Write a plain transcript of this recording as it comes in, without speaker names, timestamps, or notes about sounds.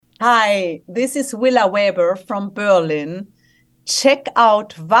Hi, this is Willa Weber from Berlin. Check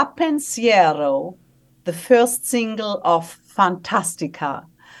out Pensiero, the first single of Fantastica.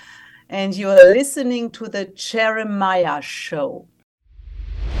 And you are listening to the Jeremiah Show.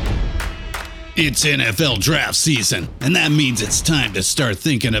 It's NFL draft season, and that means it's time to start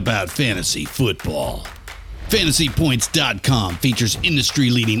thinking about fantasy football. FantasyPoints.com features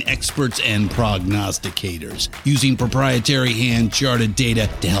industry-leading experts and prognosticators using proprietary hand-charted data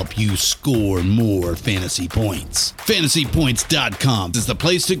to help you score more fantasy points. FantasyPoints.com is the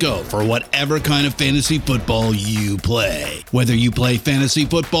place to go for whatever kind of fantasy football you play. Whether you play fantasy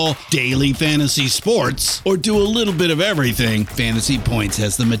football, daily fantasy sports, or do a little bit of everything, Fantasy Points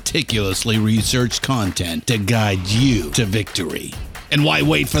has the meticulously researched content to guide you to victory. And why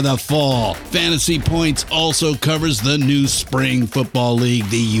wait for the fall? Fantasy Points also covers the new spring football league,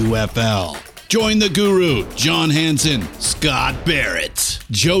 the UFL. Join the guru, John Hansen, Scott Barrett,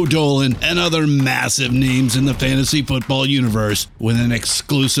 Joe Dolan, and other massive names in the fantasy football universe with an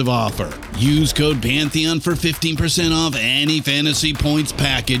exclusive offer. Use code Pantheon for 15% off any Fantasy Points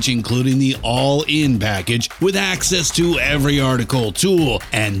package, including the all-in package, with access to every article, tool,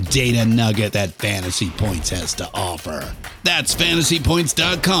 and data nugget that Fantasy Points has to offer. That's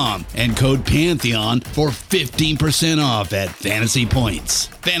FantasyPoints.com and code Pantheon for 15% off at Fantasy Points.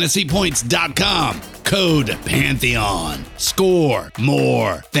 FantasyPoints.com, code Pantheon. Score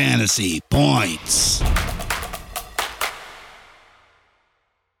more fantasy points.